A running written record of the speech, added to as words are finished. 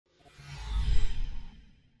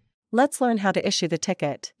Let's learn how to issue the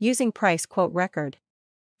ticket using price quote record.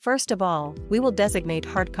 First of all, we will designate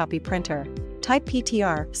hardcopy printer. Type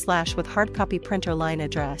PTR/ with hardcopy printer line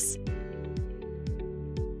address.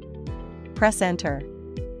 Press enter.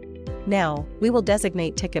 Now, we will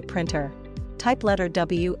designate ticket printer. Type letter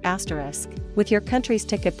W** with your country's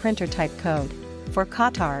ticket printer type code. For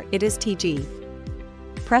Qatar, it is TG.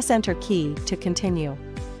 Press enter key to continue.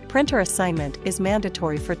 Printer assignment is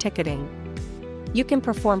mandatory for ticketing. You can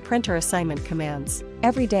perform printer assignment commands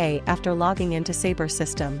every day after logging into Sabre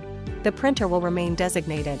system. The printer will remain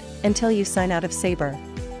designated until you sign out of Sabre.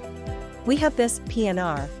 We have this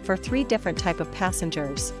PNR for 3 different type of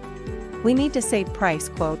passengers. We need to save price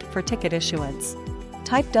quote for ticket issuance.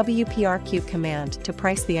 Type WPRQ command to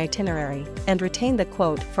price the itinerary and retain the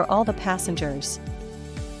quote for all the passengers.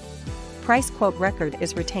 Price quote record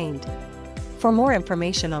is retained. For more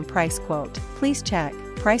information on price quote, please check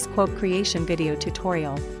price quote creation video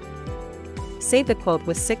tutorial. Save the quote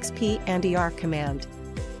with 6P and ER command.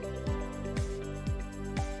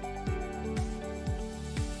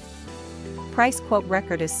 Price quote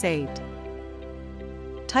record is saved.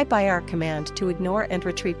 Type IR command to ignore and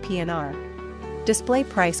retrieve PNR. Display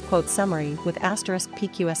price quote summary with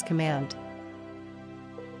 *PQS command.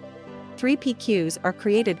 3 PQs are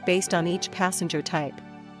created based on each passenger type.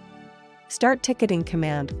 Start ticketing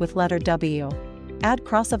command with letter W. Add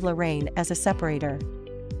Cross of Lorraine as a separator.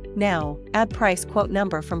 Now, add price quote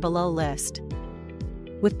number from below list.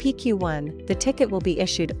 With PQ1, the ticket will be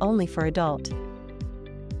issued only for adult.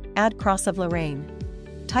 Add Cross of Lorraine.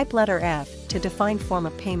 Type letter F to define form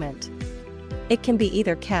of payment. It can be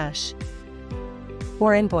either cash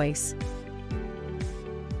or invoice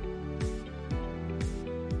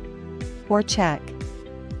or check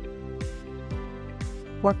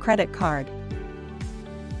or credit card.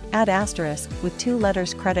 Add asterisk with 2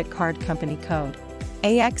 letters credit card company code.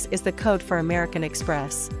 AX is the code for American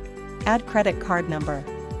Express. Add credit card number.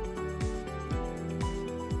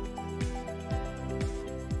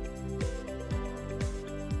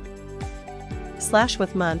 /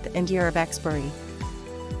 with month and year of expiry.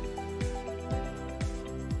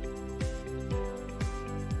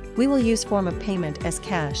 We will use form of payment as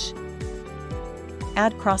cash.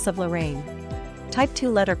 Add Cross of Lorraine. Type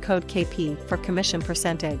 2-letter code KP for commission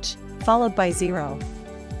percentage, followed by 0.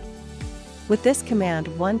 With this command,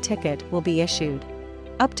 1 ticket will be issued.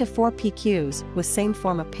 Up to 4 PQs with same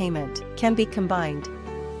form of payment can be combined.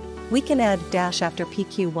 We can add dash after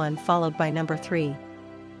PQ1 followed by number 3.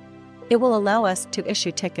 It will allow us to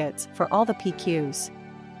issue tickets for all the PQs.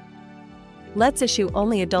 Let's issue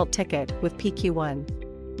only adult ticket with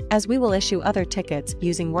PQ1, as we will issue other tickets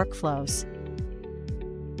using workflows.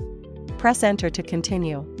 Press enter to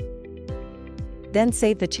continue. Then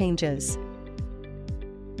save the changes.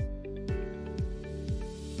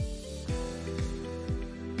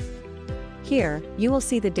 Here, you will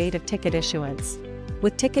see the date of ticket issuance,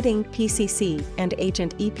 with ticketing PCC and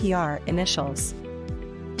agent EPR initials.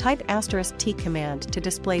 Type *T command to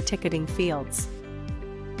display ticketing fields.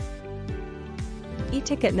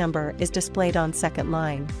 E-ticket number is displayed on second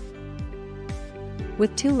line,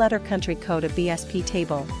 with 2-letter country code of BSP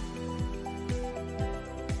table.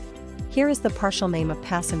 Here is the partial name of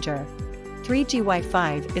passenger.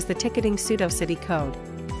 3GY5 is the ticketing pseudo-city code.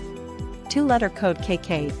 2-letter code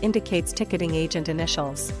KK indicates ticketing agent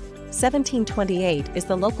initials. 1728 is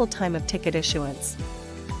the local time of ticket issuance.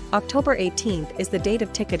 October 18th is the date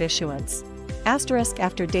of ticket issuance. Asterisk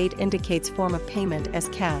after date indicates form of payment as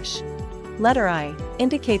cash. Letter I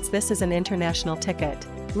indicates this is an international ticket.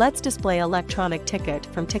 Let's display electronic ticket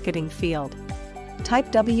from ticketing field.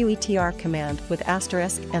 Type WETR command with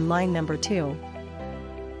asterisk and line number 2.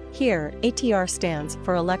 Here, ATR stands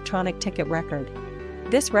for electronic ticket record.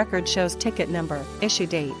 This record shows ticket number, issue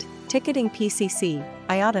date, ticketing PCC,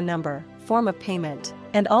 IATA number, form of payment,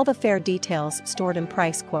 and all the fare details stored in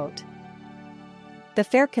price quote. The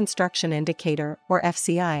fare construction indicator, or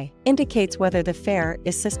FCI, indicates whether the fare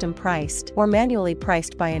is system priced or manually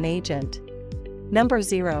priced by an agent. Number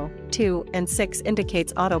 0, 2, and 6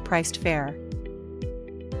 indicates auto-priced fare.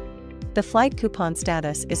 The flight coupon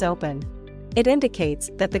status is open. It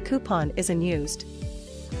indicates that the coupon is unused.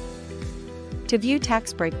 To view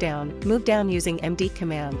tax breakdown, move down using MD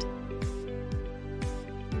command.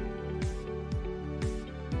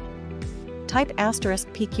 Type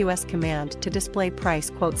 *PQS command to display price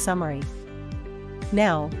quote summary.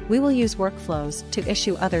 Now, we will use workflows to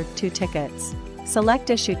issue other 2 tickets. Select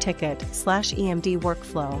Issue Ticket /EMD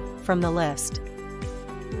workflow from the list.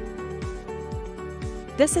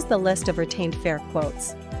 This is the list of retained fare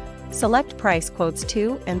quotes. Select price quotes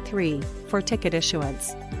 2 and 3 for ticket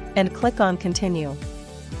issuance, and click on Continue.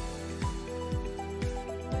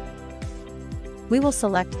 We will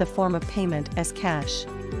select the form of payment as cash.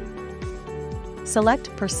 Select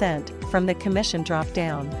 % from the commission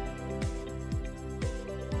drop-down.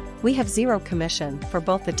 We have 0 commission for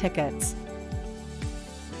both the tickets.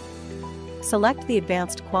 Select the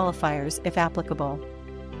advanced qualifiers if applicable.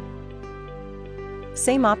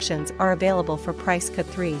 Same options are available for price cut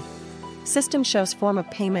 3. System shows form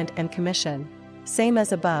of payment and commission, same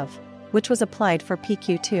as above, which was applied for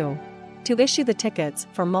PQ2. To issue the tickets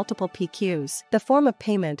for multiple PQs, the form of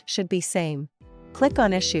payment should be same. Click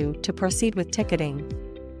on Issue to proceed with ticketing.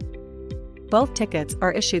 Both tickets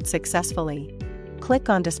are issued successfully. Click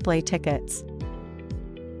on Display Tickets.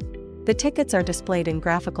 The tickets are displayed in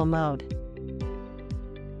graphical mode.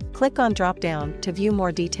 Click on drop-down to view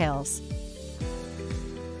more details.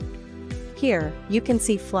 Here, you can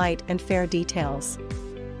see flight and fare details.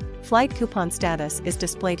 Flight coupon status is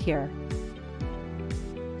displayed here.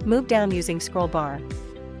 Move down using scroll bar.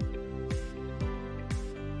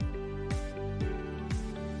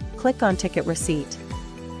 Click on Ticket Receipt.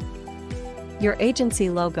 Your agency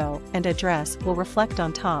logo and address will reflect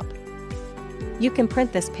on top. You can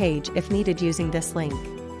print this page if needed using this link.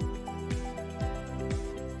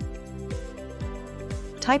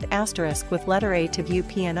 Type * with letter A to view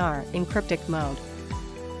PNR in cryptic mode.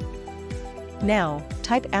 Now,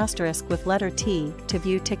 type * with letter T to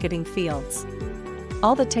view ticketing fields.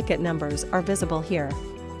 All the ticket numbers are visible here.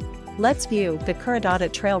 Let's view the current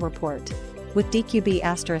audit trail report with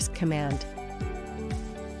DQB* command.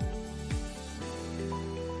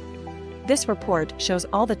 This report shows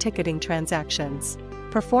all the ticketing transactions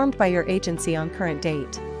performed by your agency on current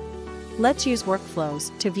date. Let's use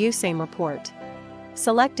workflows to view same report.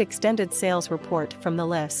 Select Extended Sales Report from the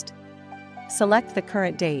list. Select the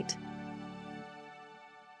current date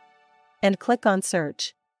and click on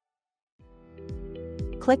Search.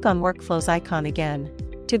 Click on Workflows icon again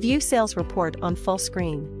to view sales report on full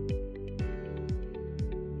screen.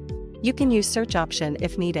 You can use search option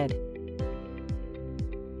if needed.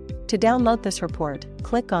 To download this report,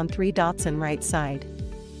 click on 3 dots in right side.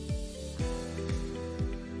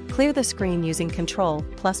 Clear the screen using Ctrl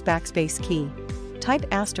 + backspace key. Type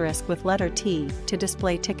 * with letter T to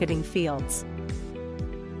display ticketing fields.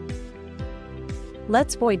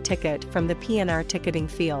 Let's void ticket from the PNR ticketing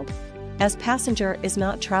field. As passenger is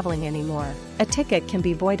not traveling anymore, a ticket can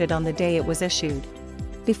be voided on the day it was issued.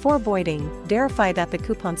 Before voiding, verify that the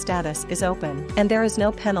coupon status is open and there is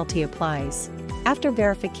no penalty applies. After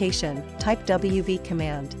verification, type WV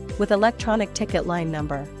command with electronic ticket line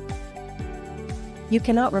number. You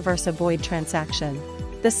cannot reverse a void transaction.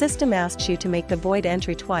 The system asks you to make the void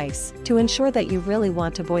entry twice to ensure that you really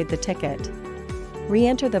want to void the ticket.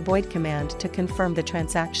 Re-enter the void command to confirm the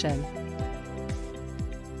transaction.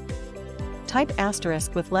 Type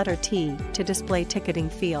 * with letter T to display ticketing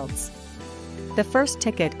fields. The first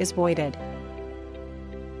ticket is voided.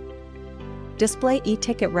 Display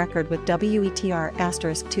e-ticket record with WETR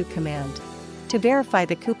 *2 command to verify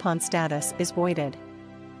the coupon status is voided.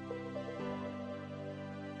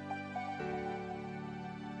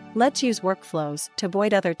 Let's use workflows to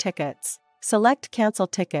void other tickets. Select Cancel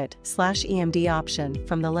Ticket /EMD option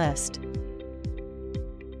from the list.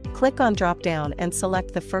 Click on drop-down and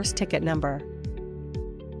select the first ticket number.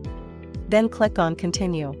 Then click on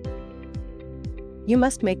Continue. You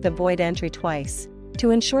must make the void entry twice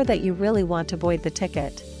to ensure that you really want to void the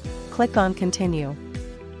ticket. Click on Continue.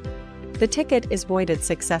 The ticket is voided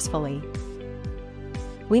successfully.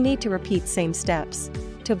 We need to repeat same steps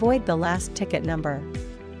to void the last ticket number.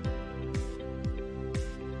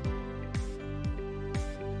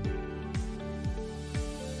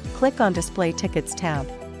 Click on Display Tickets tab.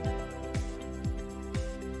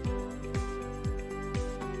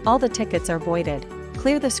 All the tickets are voided.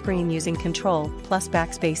 Clear the screen using Ctrl +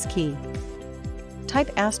 backspace key. Type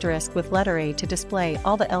 * with letter A to display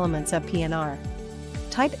all the elements of PNR.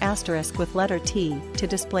 Type * with letter T to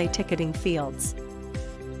display ticketing fields.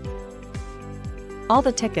 All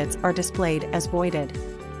the tickets are displayed as voided.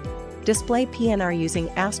 Display PNR using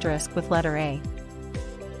 * with letter A.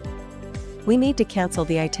 We need to cancel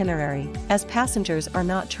the itinerary, as passengers are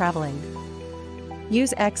not traveling.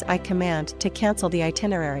 Use XI command to cancel the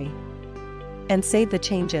itinerary. And save the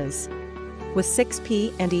changes with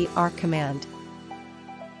 6P and ER command.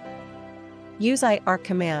 Use IR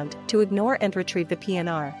command to ignore and retrieve the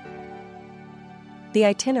PNR. The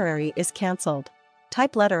itinerary is cancelled.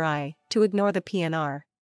 Type letter I to ignore the PNR.